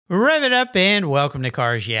Rev it up and welcome to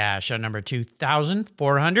Cars Yeah, show number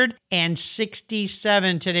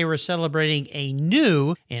 2467. Today we're celebrating a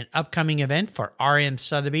new and upcoming event for RM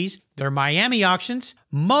Sotheby's, their Miami auctions,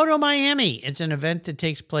 ModaMiamia. It's an event that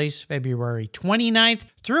takes place February 29th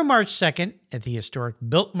through March 2nd at the historic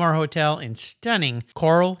Biltmore Hotel in stunning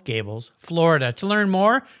Coral Gables, Florida. To learn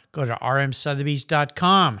more, go to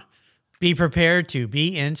rmsotheby's.com. Be prepared to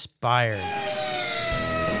be inspired.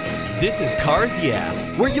 This is Cars Yeah,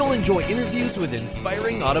 where you'll enjoy interviews with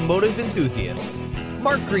inspiring automotive enthusiasts.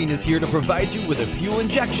 Mark Green is here to provide you with a fuel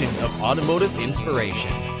injection of automotive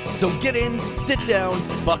inspiration. So get in, sit down,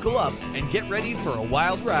 buckle up, and get ready for a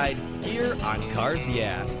wild ride here on Cars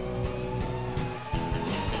Yeah.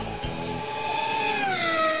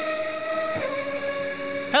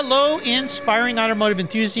 Hello, inspiring automotive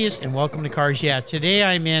enthusiasts, and welcome to Cars Yeah. Today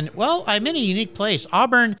I'm in a unique place,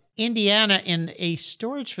 Auburn, Indiana, in a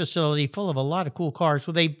storage facility full of a lot of cool cars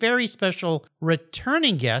with a very special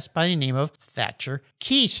returning guest by the name of Thatcher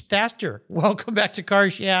Keast. Thatcher, welcome back to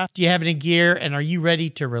Cars Yeah. Do you have any gear, and are you ready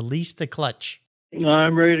to release the clutch?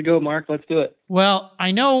 I'm ready to go, Mark. Let's do it. Well,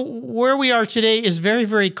 I know where we are today is very,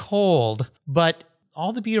 very cold, but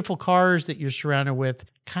all the beautiful cars that you're surrounded with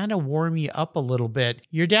kind of warm you up a little bit.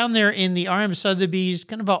 You're down there in the RM Sotheby's,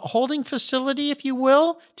 kind of a holding facility, if you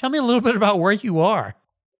will. Tell me a little bit about where you are.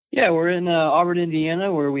 Yeah, we're in Auburn,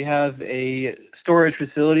 Indiana, where we have a storage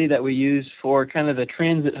facility that we use for kind of the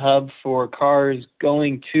transit hub for cars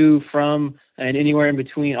going to, from, and anywhere in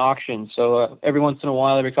between auctions. So every once in a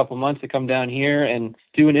while, every couple of months, they come down here and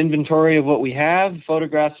do an inventory of what we have,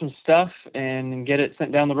 photograph some stuff, and get it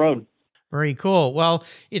sent down the road. Very cool. Well,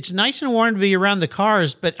 it's nice and warm to be around the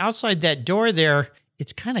cars, but outside that door there,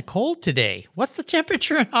 it's kind of cold today. What's the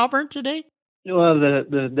temperature in Auburn today? Well,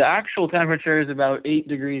 the actual temperature is about 8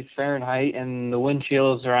 degrees Fahrenheit, and the wind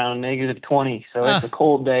chill is around -20. So it's a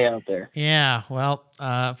cold day out there. Yeah, well,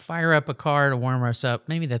 fire up a car to warm us up.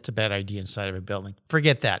 Maybe that's a bad idea inside of a building.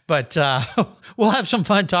 Forget that. But we'll have some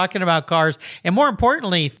fun talking about cars, and more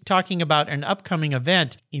importantly, talking about an upcoming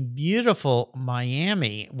event in beautiful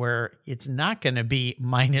Miami where it's not going to be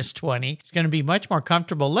 -20. It's going to be much more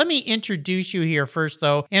comfortable. Let me introduce you here first,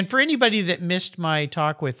 though. And for anybody that missed my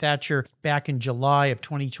talk with Thatcher back in July of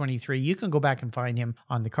 2023, you can go back and find him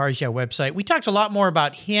on the Cars Yeah website. We talked a lot more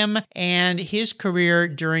about him and his career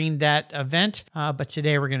during that event, but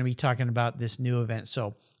today we're going to be talking about this new event.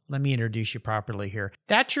 So let me introduce you properly here.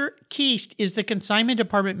 Thatcher Keast is the Consignment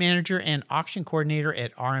Department Manager and Auction Coordinator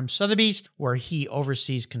at RM Sotheby's, where he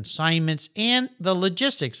oversees consignments and the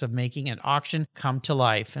logistics of making an auction come to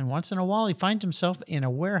life. And once in a while, he finds himself in a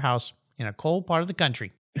warehouse in a cold part of the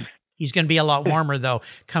country. He's going to be a lot warmer, though,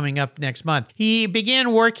 coming up next month. He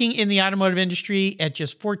began working in the automotive industry at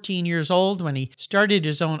just 14 years old when he started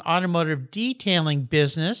his own automotive detailing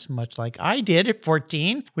business, much like I did at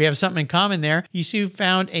 14. We have something in common there. He soon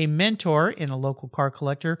found a mentor in a local car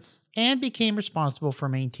collector and became responsible for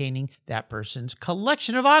maintaining that person's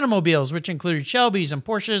collection of automobiles, which included Shelbys and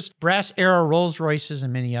Porsches, brass-era Rolls-Royces,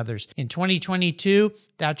 and many others. In 2022,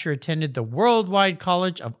 Thatcher attended the Worldwide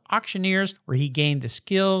College of Auctioneers, where he gained the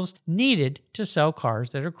skills needed to sell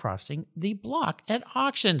cars that are crossing the block at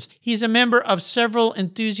auctions. He's a member of several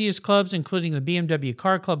enthusiast clubs, including the BMW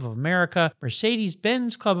Car Club of America,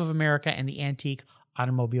 Mercedes-Benz Club of America, and the Antique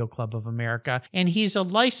Automobile Club of America. And he's a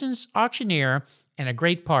licensed auctioneer and a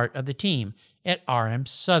great part of the team at RM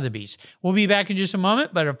Sotheby's. We'll be back in just a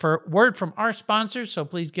moment, but a word from our sponsors, so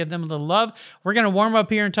please give them a little love. We're going to warm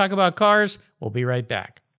up here and talk about cars. We'll be right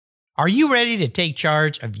back. Are you ready to take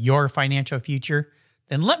charge of your financial future?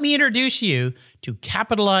 Then let me introduce you to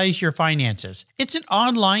Capitalize Your Finances. It's an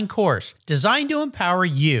online course designed to empower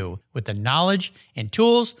you with the knowledge and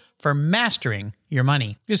tools for mastering your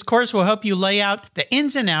money. This course will help you lay out the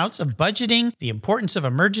ins and outs of budgeting, the importance of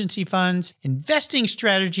emergency funds, investing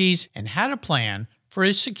strategies, and how to plan for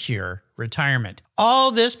a secure retirement.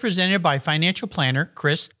 All this presented by financial planner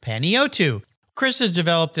Chris Paniotu. Chris has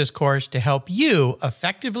developed this course to help you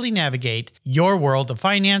effectively navigate your world of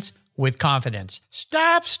finance with confidence.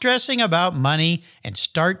 Stop stressing about money and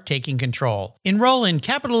start taking control. Enroll in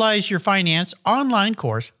Capitalize Your Finance online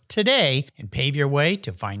course today and pave your way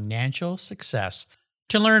to financial success.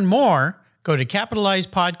 To learn more, go to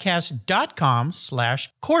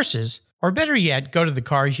capitalizepodcast.com/courses, or better yet, go to the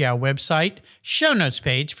Cars Yeah website, show notes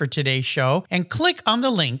page for today's show, and click on the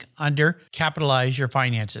link under Capitalize Your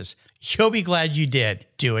Finances. You'll be glad you did.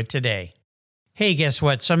 Do it today. Hey, guess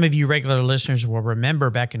what? Some of you regular listeners will remember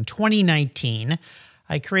back in 2019,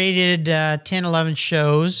 I created 10, 11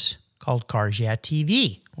 shows called Cars Yeah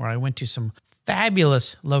TV, where I went to some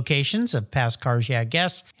fabulous locations of past Cars Yeah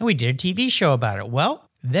guests, and we did a TV show about it. Well,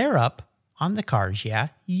 They're up on the Cars Yeah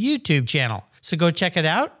YouTube channel. So go check it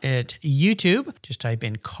out at YouTube. Just type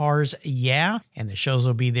in Cars Yeah, and the shows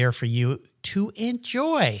will be there for you to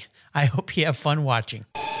enjoy. I hope you have fun watching.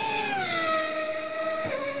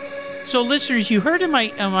 So listeners, you heard in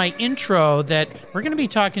my intro that we're going to be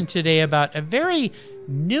talking today about a very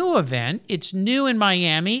new event. It's new in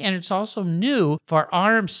Miami, and it's also new for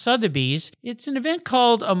RM Sotheby's. It's an event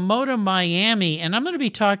called ModaMiamia, and I'm going to be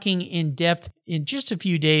talking in depth in just a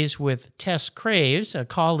few days with Tess Craves, a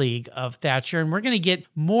colleague of Thatcher, and we're going to get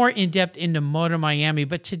more in depth into ModaMiamia.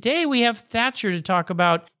 But today we have Thatcher to talk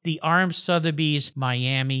about the RM Sotheby's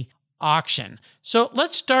Miami auction. So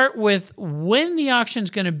let's start with when the auction's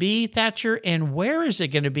going to be, Thatcher, and where is it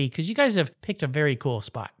going to be? Because you guys have picked a very cool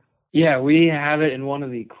spot. Yeah, we have it in one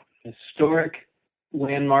of the historic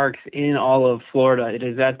landmarks in all of Florida. It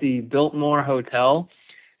is at the Biltmore Hotel.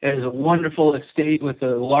 It is a wonderful estate with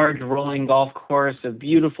a large rolling golf course, a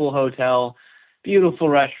beautiful hotel, beautiful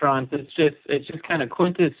restaurants. It's just kind of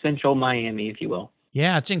quintessential Miami, if you will.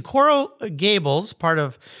 Yeah, it's in Coral Gables, part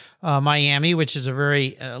of Miami, which is a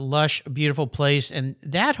very lush, beautiful place. And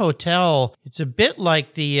that hotel, it's a bit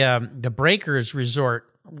like the Breakers Resort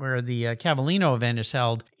where the Cavallino event is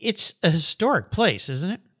held. It's a historic place,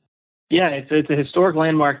 isn't it? Yeah, it's a historic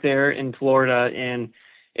landmark there in Florida, and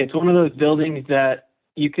it's one of those buildings that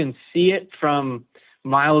you can see it from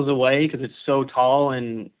miles away because it's so tall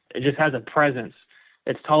and it just has a presence.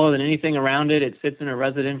 It's taller than anything around it. It sits in a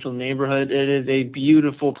residential neighborhood. It is a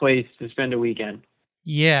beautiful place to spend a weekend.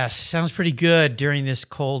 Yes, sounds pretty good during this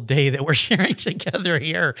cold day that we're sharing together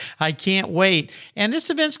here. I can't wait. And this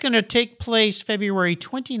event's going to take place February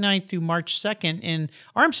 29th through March 2nd. And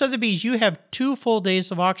RM Sotheby's, you have 2 full days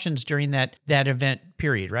of auctions during that event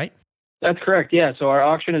period, right? That's correct, yeah. So our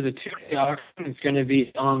auction is a 2-day auction. It's going to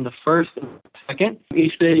be on the 1st and 2nd.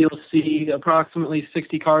 Each day you'll see approximately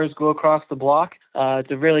 60 cars go across the block.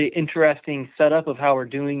 It's a really interesting setup of how we're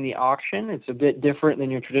doing the auction. It's a bit different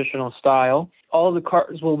than your traditional style. All the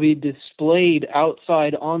cars will be displayed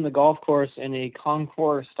outside on the golf course in a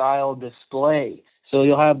concours-style display. So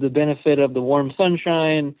you'll have the benefit of the warm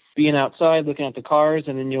sunshine, being outside, looking at the cars,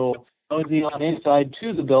 and then you'll mosey on inside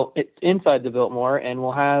the Biltmore, and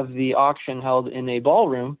we'll have the auction held in a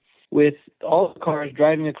ballroom with all the cars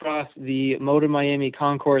driving across the ModaMiamia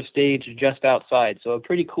concourse stage just outside. So a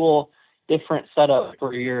pretty cool, different setup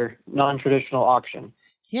for your non-traditional auction.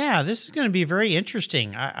 Yeah, this is going to be very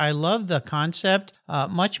interesting. I love the concept.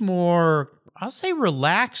 Much more, I'll say,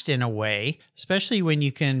 relaxed in a way, especially when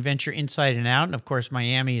you can venture inside and out. And of course,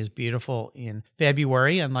 Miami is beautiful in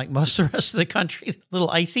February, unlike most of the rest of the country, a little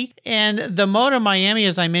icy. And the ModaMiamia,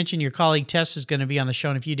 as I mentioned, your colleague Tess is going to be on the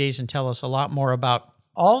show in a few days and tell us a lot more about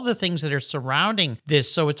all the things that are surrounding this.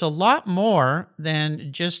 So it's a lot more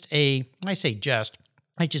than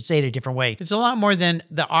I should say it a different way. It's a lot more than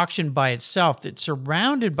the auction by itself. It's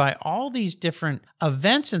surrounded by all these different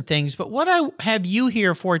events and things. But what I have you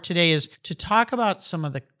here for today is to talk about some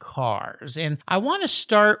of the cars. And I want to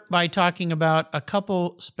start by talking about a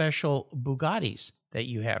couple special Bugattis that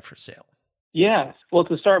you have for sale. Yeah. Well,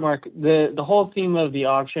 to start, Mark, the whole theme of the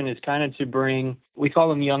auction is kind of to bring, we call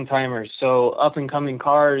them young timers. So up and coming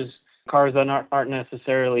cars that aren't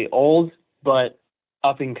necessarily old, but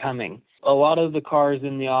up and coming. A lot of the cars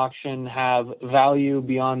in the auction have value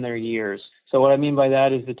beyond their years. So what I mean by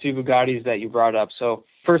that is the 2 Bugattis that you brought up. So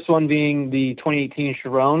first one being the 2018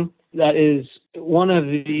 Chiron. That is one of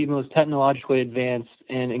the most technologically advanced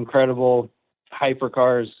and incredible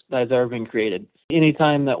hypercars that has ever been created.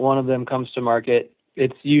 Anytime that one of them comes to market,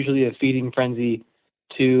 it's usually a feeding frenzy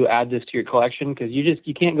to add this to your collection because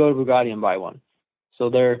you can't go to Bugatti and buy one. So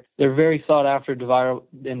they're very sought after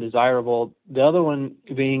and desirable. The other one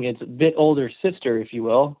being its a bit older sister, if you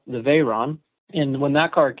will, the Veyron. And when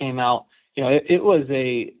that car came out, it was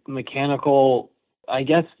a mechanical, I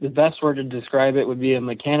guess the best word to describe it would be a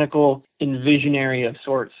mechanical envisionary of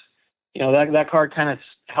sorts. That car kind of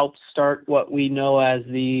helped start what we know as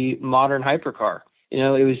the modern hypercar.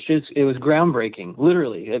 It was groundbreaking,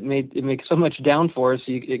 literally. It made so much downforce,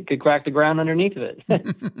 it could crack the ground underneath of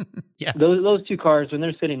it. Yeah. Those 2 cars, when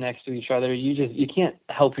they're sitting next to each other, you can't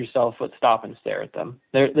help yourself but stop and stare at them.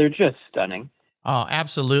 They're just stunning. Oh,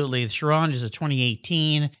 absolutely. The Chiron is a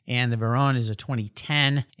 2018 and the Veyron is a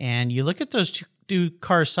 2010. And you look at those two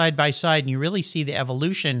cars side by side and you really see the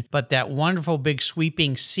evolution, but that wonderful big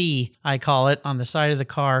sweeping C, I call it, on the side of the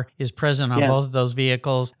car is present on both of those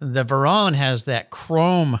vehicles. The Veyron has that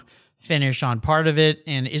chrome finish on part of it.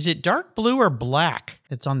 And is it dark blue or black?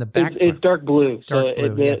 It's on the back. It's dark blue. Dark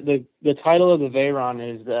blue, the title of the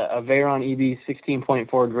Veyron is a Veyron EB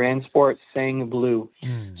 16.4 Grand Sport Sang Blue.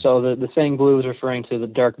 So the Sang Blue is referring to the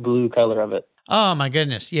dark blue color of it. Oh my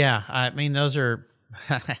goodness. Yeah. I mean, those are,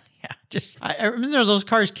 I remember those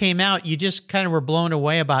cars came out, you just kind of were blown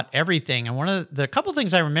away about everything. And one of the couple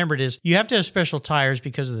things I remembered is you have to have special tires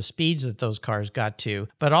because of the speeds that those cars got to.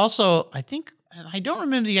 But also, I think, I don't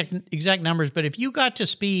remember the exact numbers, but if you got to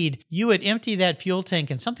speed, you would empty that fuel tank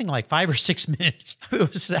in something like 5 or 6 minutes. It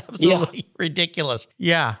was absolutely ridiculous.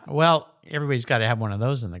 Yeah. Well, everybody's got to have one of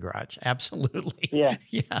those in the garage. Absolutely. Yeah.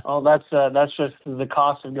 Yeah. Oh, that's just the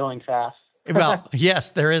cost of going fast. Well, yes,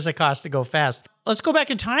 there is a cost to go fast. Let's go back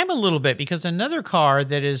in time a little bit, because another car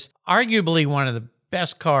that is arguably one of the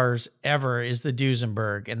best cars ever is the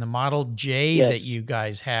Duesenberg and the Model J that you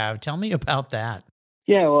guys have. Tell me about that.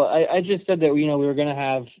 Yeah, well, I just said that, we were going to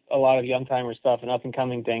have a lot of young timer stuff and up and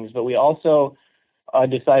coming things, but we also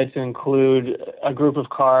decided to include a group of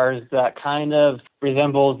cars that kind of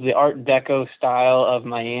resembles the Art Deco style of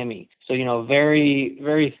Miami. So, very,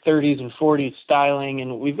 very 30s and 40s styling.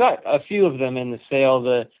 And we've got a few of them in the sale.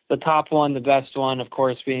 The top one, the best one, of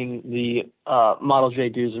course, being the Model J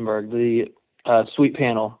Duesenberg, the Sweet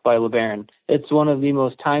Panel by LeBaron. It's one of the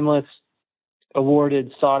most timeless,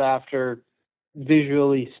 awarded, sought after,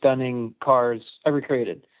 visually stunning cars ever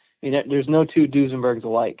created. I mean, there's no two Duesenbergs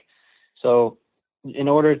alike. So in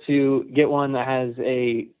order to get one that has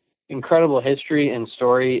a incredible history and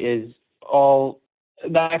story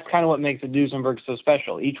that's kind of what makes a Duesenberg so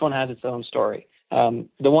special. Each one has its own story. The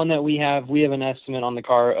one that we have an estimate on the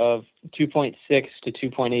car of $2.6 to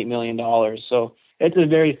 $2.8 million. So it's a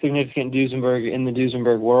very significant Duesenberg in the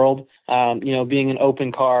Duesenberg world. Being an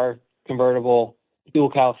open car, convertible, dual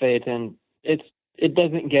cowl Phaeton, it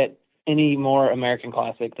doesn't get any more American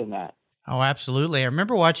classic than that. Oh, absolutely. I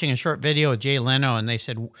remember watching a short video of Jay Leno, and they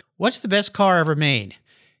said, "What's the best car ever made?"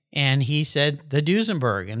 And he said the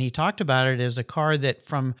Duesenberg, and he talked about it as a car that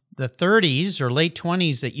from the 30s or late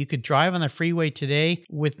 20s that you could drive on the freeway today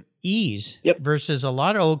with ease versus a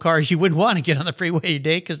lot of old cars you wouldn't want to get on the freeway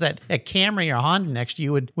today because that Camry or Honda next to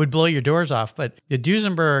you would blow your doors off. But the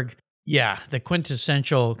Duesenberg, the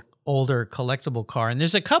quintessential older collectible car. And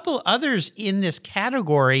there's a couple others in this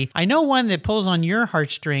category. I know one that pulls on your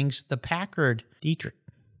heartstrings, the Packard Dietrich.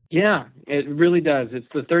 Yeah, it really does. It's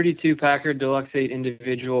the 32 Packard Deluxe 8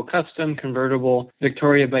 individual custom convertible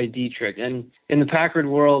Victoria by Dietrich. And in the Packard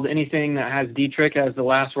world, anything that has Dietrich as the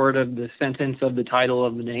last word of the sentence of the title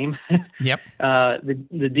of the name,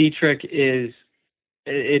 the Dietrich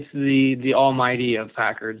it's the almighty of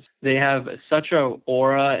Packards. They have such a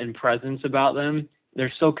aura and presence about them.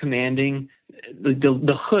 They're so commanding. The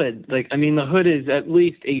hood, the hood is at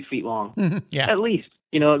least 8 feet long. At least.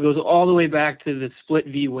 It goes all the way back to the split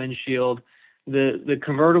V windshield. The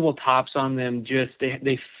convertible tops on them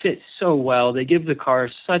they fit so well. They give the car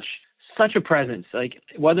such a presence. Like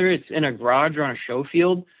whether it's in a garage or on a show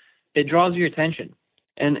field, it draws your attention.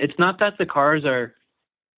 And it's not that the cars are,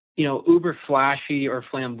 uber flashy or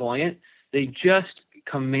flamboyant. They just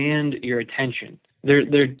command your attention.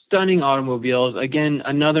 They're stunning automobiles. Again,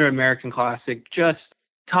 another American classic, just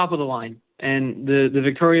top of the line. And the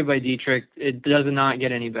Victoria by Dietrich, it does not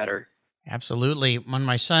get any better. Absolutely. When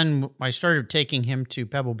I started taking him to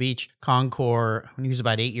Pebble Beach Concours when he was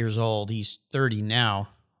about 8 years old. He's 30 now.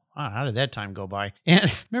 Wow, how did that time go by? And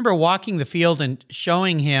I remember walking the field and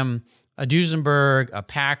showing him a Duesenberg, a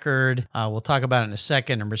Packard. We'll talk about it in a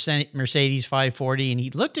second, a Mercedes 540. And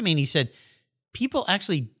he looked at me and he said, "People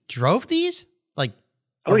actually drove these? Like,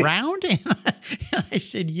 around?" And I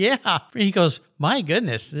said, "Yeah." And he goes, "My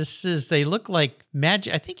goodness, they look like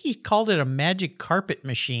magic." I think he called it a magic carpet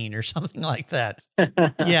machine or something like that.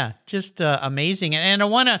 Yeah, just amazing. And I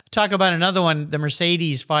want to talk about another one, the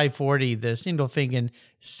Mercedes 540, the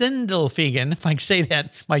Sindelfingen, if I can say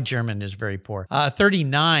that. My German is very poor.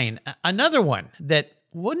 39, another one that,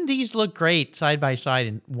 wouldn't these look great side by side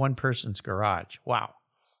in one person's garage? Wow.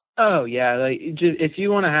 Oh, yeah. If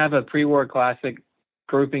you want to have a pre-war classic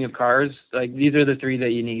grouping of cars, these are the three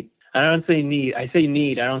that you need. I don't say need. I say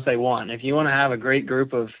need. I don't say want. If you want to have a great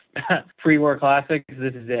group of pre-war classics,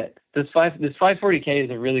 this is it. This 540K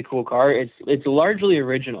is a really cool car. It's largely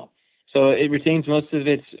original, so it retains most of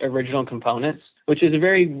its original components, which is a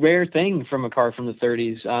very rare thing from a car from the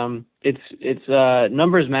 30s. It's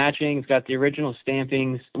numbers matching. It's got the original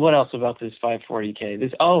stampings. What else about this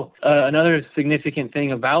 540K? Another significant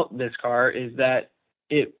thing about this car is that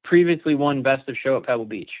it previously won Best of Show at Pebble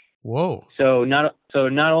Beach. Whoa. So not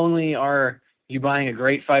only are you buying a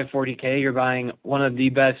great 540K, you're buying one of the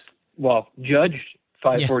best, judged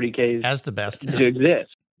 540Ks That's the best. to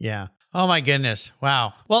exist. Yeah. Oh my goodness.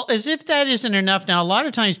 Wow. Well, as if that isn't enough. Now, a lot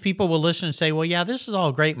of times people will listen and say, well, yeah, this is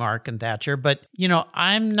all great, Mark and Thatcher, but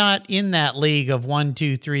I'm not in that league of $1,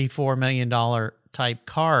 $2, $3, $4 million type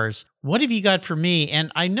cars. What have you got for me?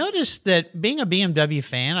 And I noticed that being a BMW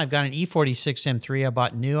fan, I've got an E46 M3 I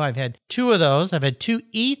bought new. I've had 2 of those. I've had 2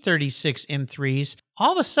 E36 M3s.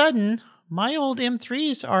 All of a sudden, my old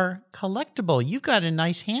M3s are collectible. You've got a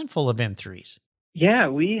nice handful of M3s. Yeah,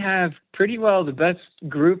 we have pretty well the best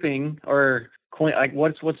grouping, or like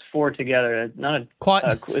what's 4 together? Not a quad.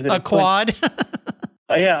 A quad.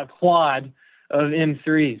 Yeah, a quad of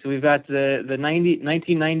M3s. So we've got the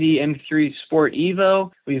 1990 M3 Sport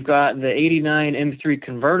Evo. We've got the 89 M3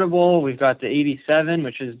 convertible. We've got the 87,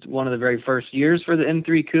 which is one of the very first years for the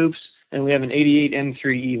M3 coupes. And we have an 88 M3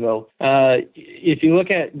 Evo. If you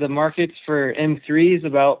look at the markets for M3s,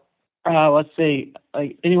 about let's say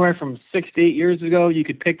like anywhere from 6 to 8 years ago, you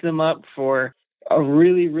could pick them up for a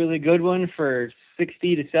really, really good one for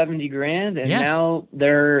 60 to 70 grand, and now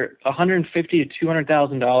they're $150,000 to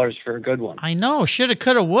 $200,000 for a good one. I know. Shoulda,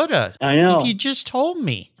 coulda, woulda. I know. If you just told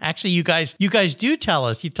me. Actually, you guys do tell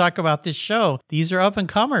us. You talk about this show. These are up and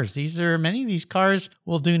comers. Many of these cars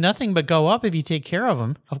will do nothing but go up if you take care of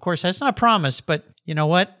them. Of course, that's not promised, but you know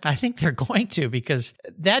what? I think they're going to, because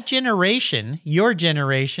that generation, your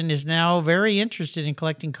generation, is now very interested in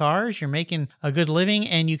collecting cars. You're making a good living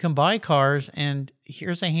and you can buy cars, and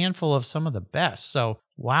here's a handful of some of the best. So,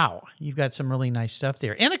 wow, you've got some really nice stuff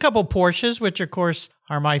there. And a couple Porsches, which, of course,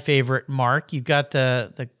 are my favorite, Mark. You've got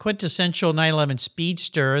the quintessential 911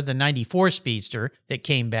 Speedster, the 94 Speedster that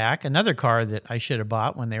came back, another car that I should have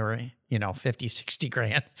bought when they were 50, 60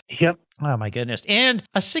 grand. Yep. Oh, my goodness. And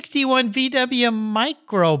a 61 VW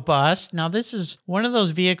Microbus. Now, this is one of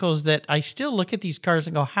those vehicles that I still look at these cars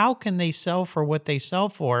and go, how can they sell for what they sell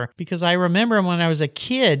for? Because I remember when I was a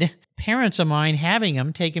kid, parents of mine having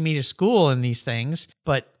them, taking me to school in these things.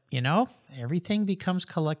 But, everything becomes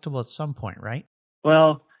collectible at some point, right?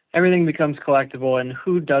 Well, everything becomes collectible, and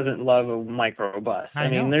who doesn't love a microbus? I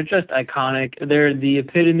mean, they're just iconic. They're the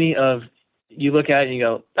epitome of, you look at it and you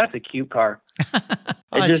go, that's a cute car.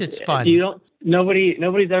 It's fun.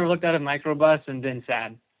 Nobody's ever looked at a microbus and been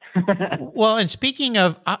sad. Well, and speaking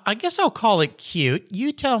of, I guess I'll call it cute.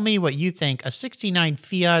 You tell me what you think. A 69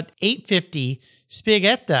 Fiat 850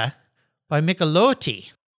 Spiaghetta by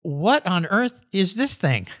Michelotti. What on earth is this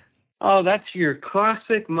thing? Oh, that's your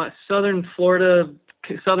classic Southern Florida,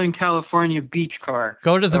 Southern California beach car.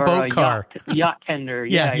 Go to the boat car. Yacht tender.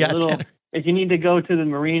 Yeah, yacht tender. If you need to go to the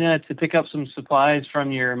marina to pick up some supplies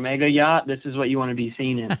from your mega yacht, this is what you want to be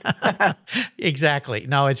seen in. Exactly.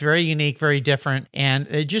 No, it's very unique, very different. And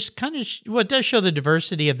it just kind of, it does show the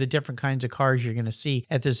diversity of the different kinds of cars you're going to see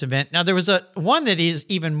at this event. Now, there was one that is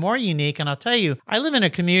even more unique. And I'll tell you, I live in a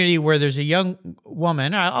community where there's a young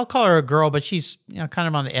woman, I'll call her a girl, but she's kind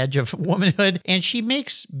of on the edge of womanhood. And she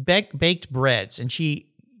makes baked breads. And she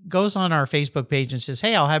goes on our Facebook page and says,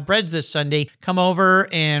 hey, I'll have breads this Sunday. Come over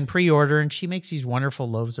and pre-order. And she makes these wonderful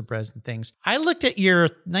loaves of bread and things. I looked at your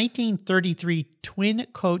 1933 twin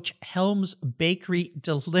coach Helms Bakery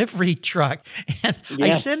delivery truck, and I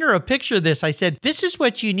sent her a picture of this. I said, this is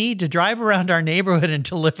what you need to drive around our neighborhood and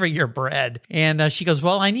deliver your bread. And she goes,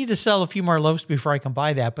 well, I need to sell a few more loaves before I can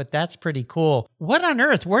buy that, but that's pretty cool. What on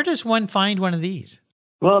earth? Where does one find one of these?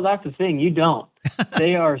 Well, that's the thing. You don't.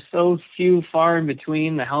 They are so far in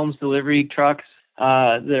between, the Helms delivery trucks.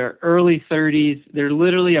 They're early 30s. They're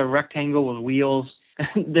literally a rectangle with wheels.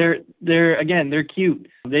 They're cute.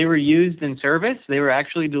 They were used in service. They were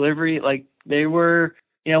actually delivery. Like they were,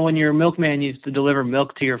 when your milkman used to deliver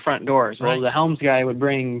milk to your front doors. Well, the Helms guy would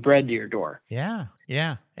bring bread to your door. Yeah.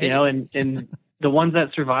 And the ones that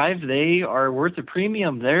survived, they are worth a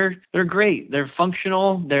premium. They're great. They're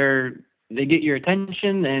functional. They get your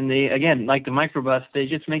attention, and they, again, like the microbus, they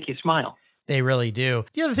just make you smile. They really do.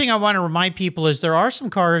 The other thing I want to remind people is there are some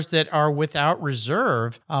cars that are without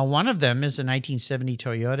reserve. One of them is a 1970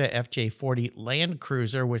 Toyota FJ40 Land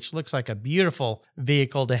Cruiser, which looks like a beautiful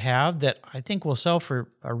vehicle to have that I think will sell for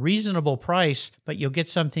a reasonable price, but you'll get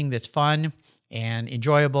something that's fun and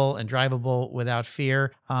enjoyable and drivable without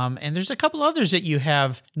fear. And there's a couple others that you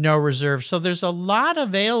have no reserve. So there's a lot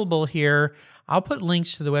available here. I'll put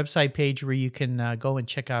links to the website page where you can go and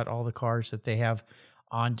check out all the cars that they have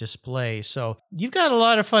on display. So you've got a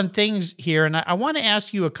lot of fun things here. And I want to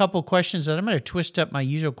ask you a couple questions that I'm going to twist up my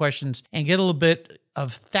usual questions and get a little bit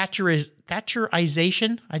of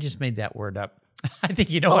Thatcherization. I just made that word up. I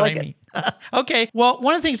think you know what I mean. Okay. Well,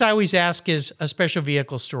 one of the things I always ask is a special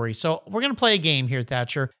vehicle story. So we're going to play a game here,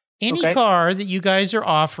 Thatcher. Any car that you guys are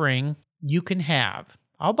offering, you can have.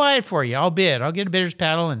 I'll buy it for you. I'll bid. I'll get a bidder's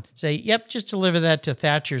paddle and say, yep, just deliver that to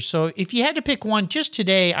Thatcher. So if you had to pick one just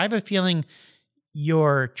today, I have a feeling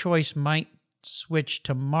your choice might switch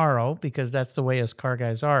tomorrow because that's the way us car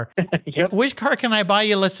guys are. Yep. Which car can I buy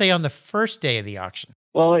you, let's say, on the first day of the auction?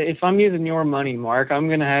 Well, if I'm using your money, Mark, I'm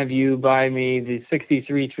going to have you buy me the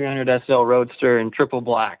 63 300 SL Roadster in triple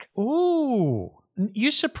black. Ooh,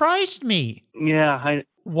 you surprised me. Yeah.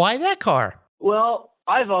 Why that car? Well,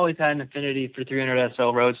 I've always had an affinity for 300 SL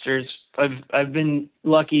Roadsters. I've been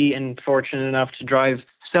lucky and fortunate enough to drive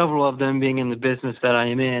several of them being in the business that I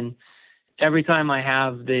am in. Every time I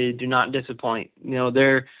have, they do not disappoint.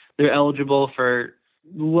 They're eligible for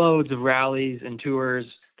loads of rallies and tours.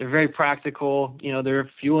 They're very practical. They're a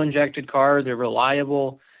fuel-injected car. They're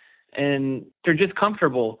reliable, and they're just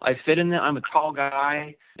comfortable. I fit in them. I'm a tall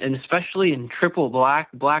guy, and especially in triple black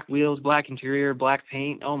wheels, black interior, black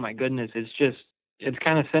paint. Oh my goodness, it's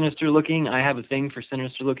kind of sinister looking. I have a thing for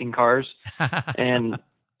sinister looking cars, and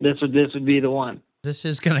this would be the one. This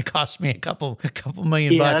is going to cost me a couple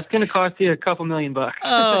million bucks. Yeah, that's going to cost you a couple $1 million.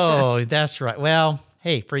 Oh, that's right. Well,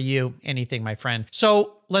 hey, for you, anything, my friend.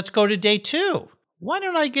 So let's go to day 2. Why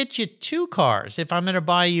don't I get you 2 cars? If I'm going to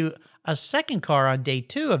buy you a second car on day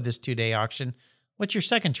 2 of this 2-day auction, what's your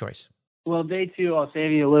second choice? Well, day 2, I'll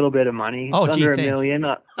save you a little bit of money. Oh, it's gee, under $1 thanks. million.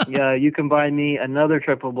 Yeah, you can buy me another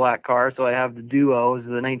triple black car. So I have the Duo,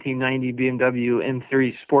 the 1990 BMW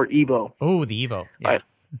M3 Sport Evo. Oh, the Evo. Yeah.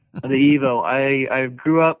 The Evo. I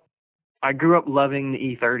grew up loving the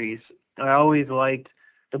E30s. I always liked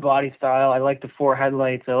the body style. I liked the 4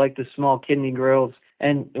 headlights. I liked the small kidney grills.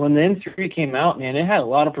 And when the M3 came out, man, it had a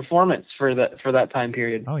lot of performance for that time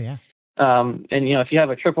period. Oh yeah. And if you have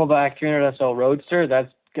a triple black 300 SL Roadster,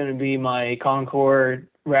 that's going to be my Concord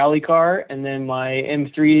rally car, and then my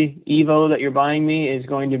M3 Evo that you're buying me is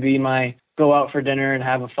going to be my go out for dinner and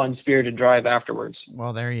have a fun spirited drive afterwards.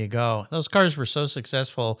 Well, there you go. Those cars were so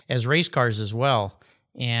successful as race cars as well.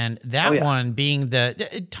 And that one being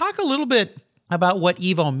talk a little bit about what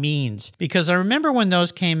Evo means, because I remember when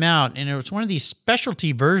those came out and it was one of these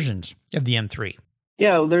specialty versions of the M3.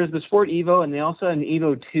 Yeah, well, there's the Sport Evo, and they also had an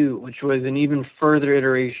Evo 2, which was an even further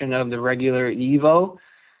iteration of the regular Evo.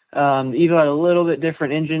 The Evo had a little bit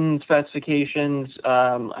different engine specifications.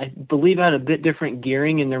 I believe it had a bit different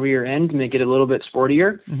gearing in the rear end to make it a little bit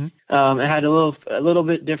sportier. Mm-hmm. It had a little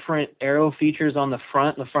bit different aero features on the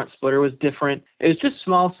front. The front splitter was different. It was just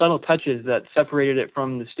small, subtle touches that separated it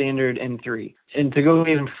from the standard M3. And to go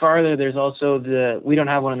even farther, there's also we don't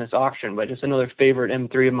have one in this auction, but just another favorite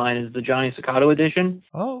M3 of mine is the Johnny Ciccato edition.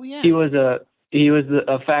 Oh, yeah. He was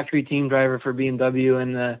a factory team driver for BMW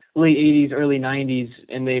in the late 80s, early 90s,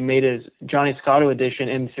 and they made his Johnny Ciccato edition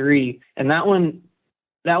M3. And that one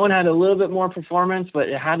had a little bit more performance, but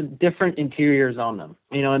it had different interiors on them.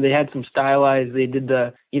 And they had some stylized. They did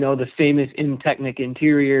the famous M-Technic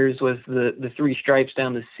interiors with the 3 stripes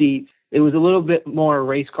down the seat. It was a little bit more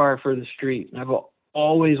race car for the street. And I've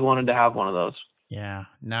always wanted to have one of those. Yeah,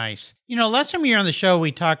 nice. Last time you were on the show,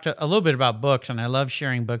 we talked a little bit about books, and I love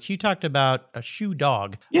sharing books. You talked about A Shoe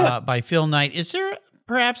Dog by Phil Knight. Is there,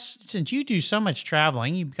 perhaps, since you do so much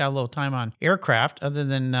traveling, you've got a little time on aircraft, other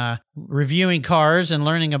than reviewing cars and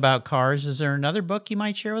learning about cars, is there another book you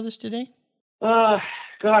might share with us today?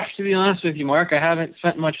 Gosh, to be honest with you, Mark, I haven't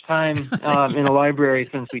spent much time in a library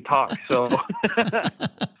since we talked. So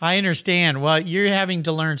I understand. Well, you're having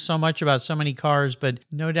to learn so much about so many cars, but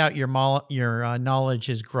no doubt your knowledge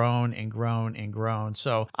has grown and grown and grown.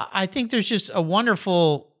 So I think there's just a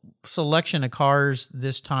wonderful selection of cars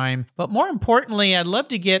this time. But more importantly, I'd love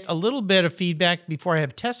to get a little bit of feedback before I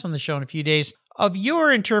have Tess on the show in a few days of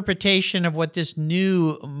your interpretation of what this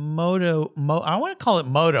new I want to call it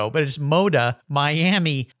Moto, but it's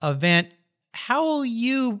ModaMiamia event. How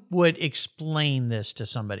you would explain this to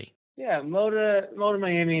somebody? Yeah,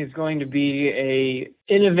 ModaMiamia is going to be a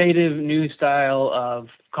innovative new style of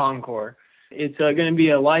Concours. It's going to be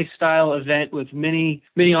a lifestyle event with many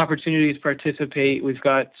opportunities to participate. We've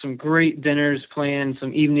got some great dinners planned,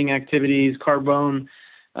 some evening activities. Carbone,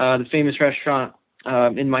 the famous restaurant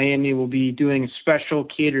in Miami, will be doing a special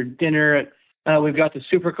catered dinner. We've got the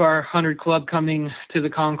Supercar 100 Club coming to the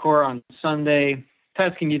Concours on Sunday.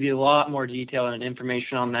 Tess can give you a lot more detail and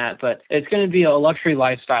information on that, but it's going to be a luxury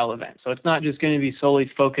lifestyle event. So it's not just going to be solely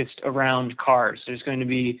focused around cars. There's going to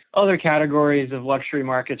be other categories of luxury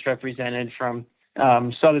markets represented, from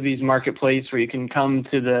Sotheby's marketplace, where you can come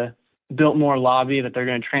to the Biltmore lobby that they're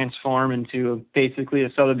going to transform into basically a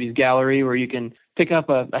Sotheby's gallery, where you can pick up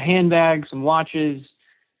a handbag, some watches,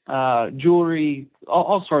 jewelry,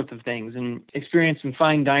 all sorts of things, and experience some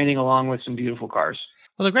fine dining along with some beautiful cars.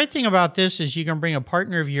 Well, the great thing about this is you can bring a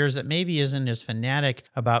partner of yours that maybe isn't as fanatic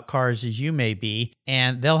about cars as you may be,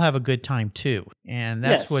 and they'll have a good time too. And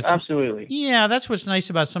that's absolutely. Yeah, that's what's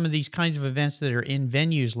nice about some of these kinds of events that are in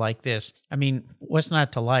venues like this. I mean, what's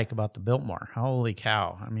not to like about the Biltmore? Holy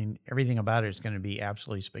cow. I mean, everything about it is going to be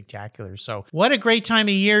absolutely spectacular. So what a great time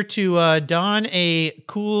of year to don a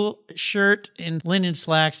cool shirt and linen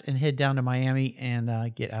slacks and head down to Miami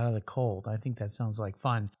and get out of the cold. I think that sounds like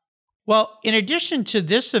fun. Well, in addition to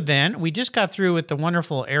this event, we just got through with the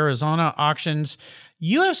wonderful Arizona auctions.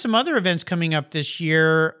 You have some other events coming up this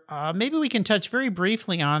year. Maybe we can touch very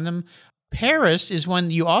briefly on them. Paris is one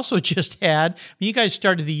you also just had. You guys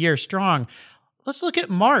started the year strong. Let's look at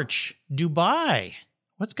March. Dubai.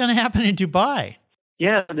 What's going to happen in Dubai?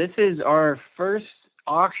 Yeah, this is our first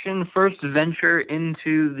auction, first venture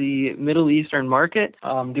into the Middle Eastern market.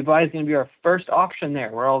 Dubai is going to be our first auction there.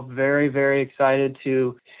 We're all very, very excited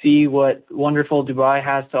to see what wonderful Dubai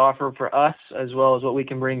has to offer for us, as well as what we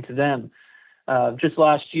can bring to them. Just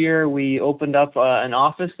last year, we opened up an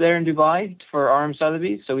office there in Dubai for RM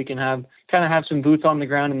Sotheby, so we can have some boots on the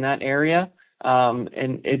ground in that area. And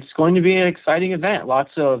it's going to be an exciting event.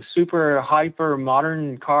 Lots of super hyper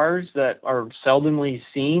modern cars that are seldomly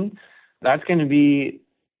seen. That's going to be,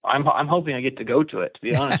 I'm hoping I get to go to it, to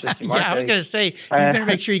be honest with you, Mark. Yeah, I was going to say, you better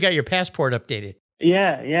make sure you got your passport updated.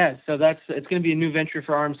 Yeah. So it's going to be a new venture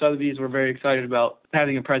for RM Sotheby's. We're very excited about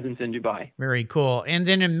having a presence in Dubai. Very cool. And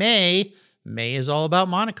then in May is all about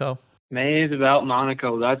Monaco. May is about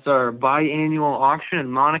Monaco. That's our biannual auction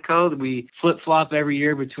in Monaco. We flip-flop every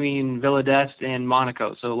year between Villa d'Este and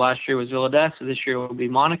Monaco. So last year was Villa d'Este, so this year will be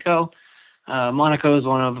Monaco. Monaco is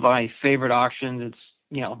one of my favorite auctions. It's,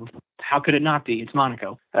 how could it not be? It's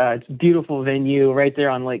Monaco. It's a beautiful venue right there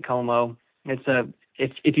on Lake Como. If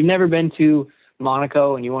you've never been to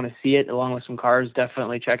Monaco and you want to see it along with some cars,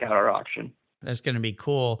 definitely check out our auction. That's going to be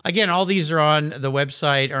cool. Again, all these are on the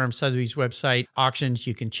website, RM Sotheby's website, auctions.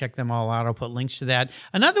 You can check them all out. I'll put links to that.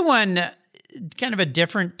 Another one, kind of a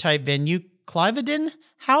different type venue, Cliveden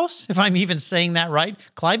House, if I'm even saying that right.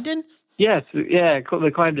 Cliveden? Yes, yeah,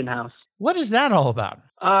 the Cliveden House. What is that all about?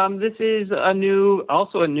 This is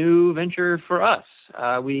also a new venture for us.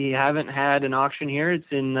 We haven't had an auction here. It's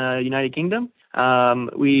in the United Kingdom.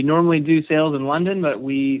 We normally do sales in London, but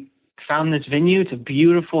we found this venue. It's a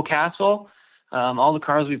beautiful castle. All the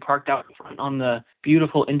cars we parked out front on the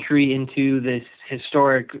beautiful entry into this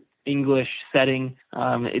historic English setting.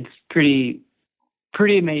 It's pretty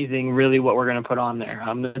amazing, really, what we're going to put on there.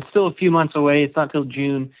 It's still a few months away. It's not till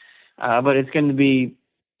June, but it's going to be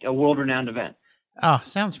a world-renowned event. Oh,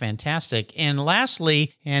 sounds fantastic. And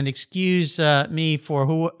lastly, and excuse me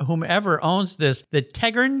for whomever owns this, the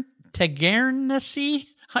Tegernsee?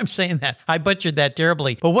 I'm saying that. I butchered that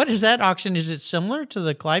terribly. But what is that auction? Is it similar to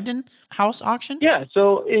the Cliveden House auction? Yeah.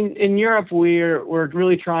 So in Europe, we're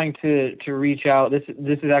really trying to reach out. This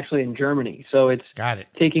is actually in Germany. So it's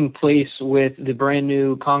taking place with the brand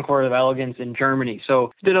new Concours of Elegance in Germany.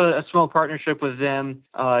 So did a small partnership with them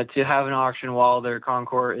to have an auction while their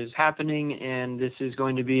Concours is happening. And this is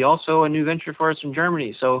going to be also a new venture for us in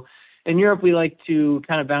Germany. So in Europe, we like to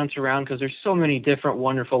kind of bounce around because there's so many different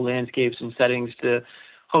wonderful landscapes and settings to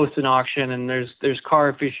host an auction, and there's car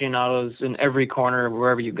aficionados in every corner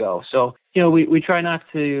wherever you go. So, we try not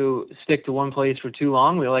to stick to one place for too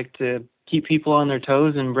long. We like to keep people on their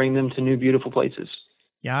toes and bring them to new, beautiful places.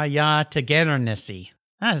 Tegernsee.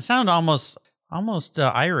 It sounds almost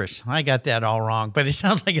Irish. I got that all wrong, but it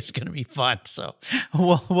sounds like it's going to be fun. So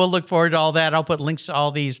we'll look forward to all that. I'll put links to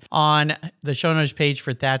all these on the show notes page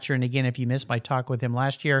for Thatcher. And again, if you missed my talk with him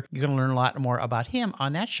last year, you're going to learn a lot more about him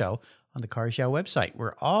on that show on the Cars Yeah website,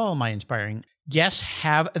 where all my inspiring guests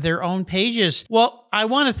have their own pages. Well, I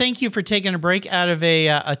want to thank you for taking a break out of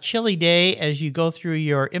a chilly day as you go through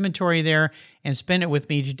your inventory there and spend it with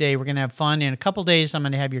me today. We're going to have fun. In a couple days, I'm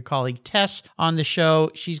going to have your colleague Tess on the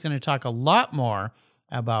show. She's going to talk a lot more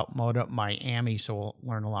about ModaMiamia, so we'll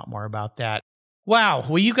learn a lot more about that. Wow.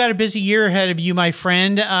 Well, you got a busy year ahead of you, my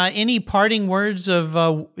friend. Any parting words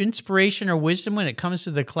of inspiration or wisdom when it comes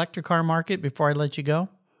to the collector car market before I let you go?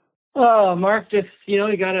 Oh, Mark, just, you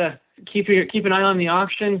got to keep an eye on the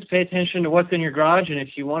auctions, pay attention to what's in your garage, and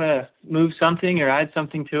if you want to move something or add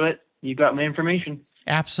something to it, you got my information.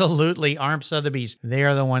 Absolutely. RM Sotheby's, they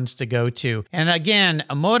are the ones to go to. And again,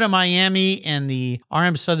 ModaMiamia and the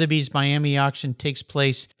RM Sotheby's Miami auction takes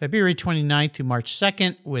place February 29th to March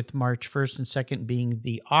 2nd, with March 1st and 2nd being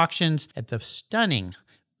the auctions at the stunning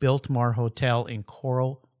Biltmore Hotel in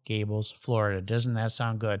Coral Gables, Florida. Doesn't that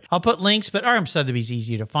sound good? I'll put links, but RM Sotheby's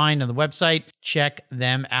easy to find on the website. Check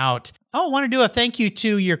them out. Oh, I want to do a thank you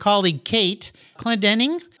to your colleague, Kate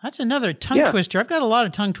Clendenning. That's another tongue twister. I've got a lot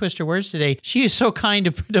of tongue twister words today. She is so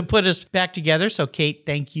kind to put us back together. So, Kate,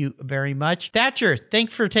 thank you very much. Thatcher,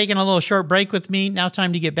 thanks for taking a little short break with me. Now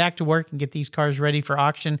time to get back to work and get these cars ready for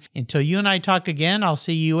auction. Until you and I talk again, I'll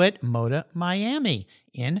see you at ModaMiamia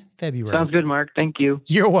in February. Sounds good, Mark. Thank you.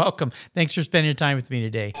 You're welcome. Thanks for spending time with me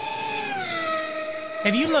today.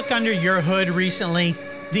 Have you looked under your hood recently?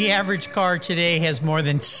 The average car today has more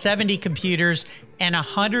than 70 computers and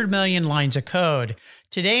 100 million lines of code.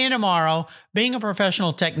 Today and tomorrow, being a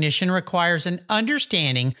professional technician requires an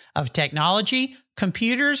understanding of technology,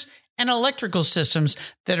 computers, and electrical systems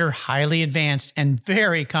that are highly advanced and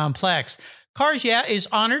very complex. Cars Yeah! is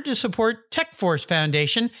honored to support TechForce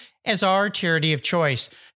Foundation as our charity of choice.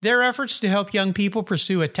 Their efforts to help young people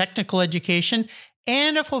pursue a technical education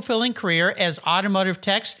and a fulfilling career as automotive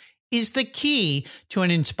techs is the key to an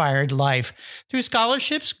inspired life. Through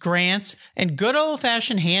scholarships, grants, and good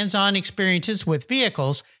old-fashioned hands-on experiences with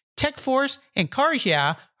vehicles, TechForce and Cars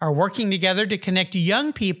Yeah! are working together to connect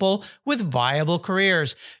young people with viable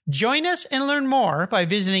careers. Join us and learn more by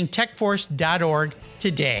visiting techforce.org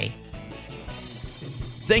today.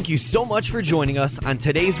 Thank you so much for joining us on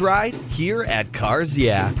today's ride here at Cars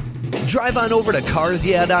Yeah! Drive on over to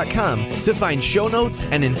carsyeah.com to find show notes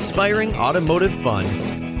and inspiring automotive fun.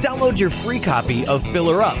 Download your free copy of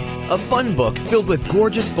Filler Up, a fun book filled with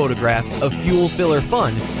gorgeous photographs of fuel filler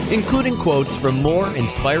fun, including quotes from more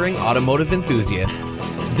inspiring automotive enthusiasts.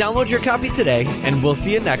 Download your copy today, and we'll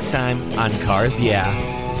see you next time on Cars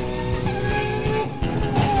Yeah!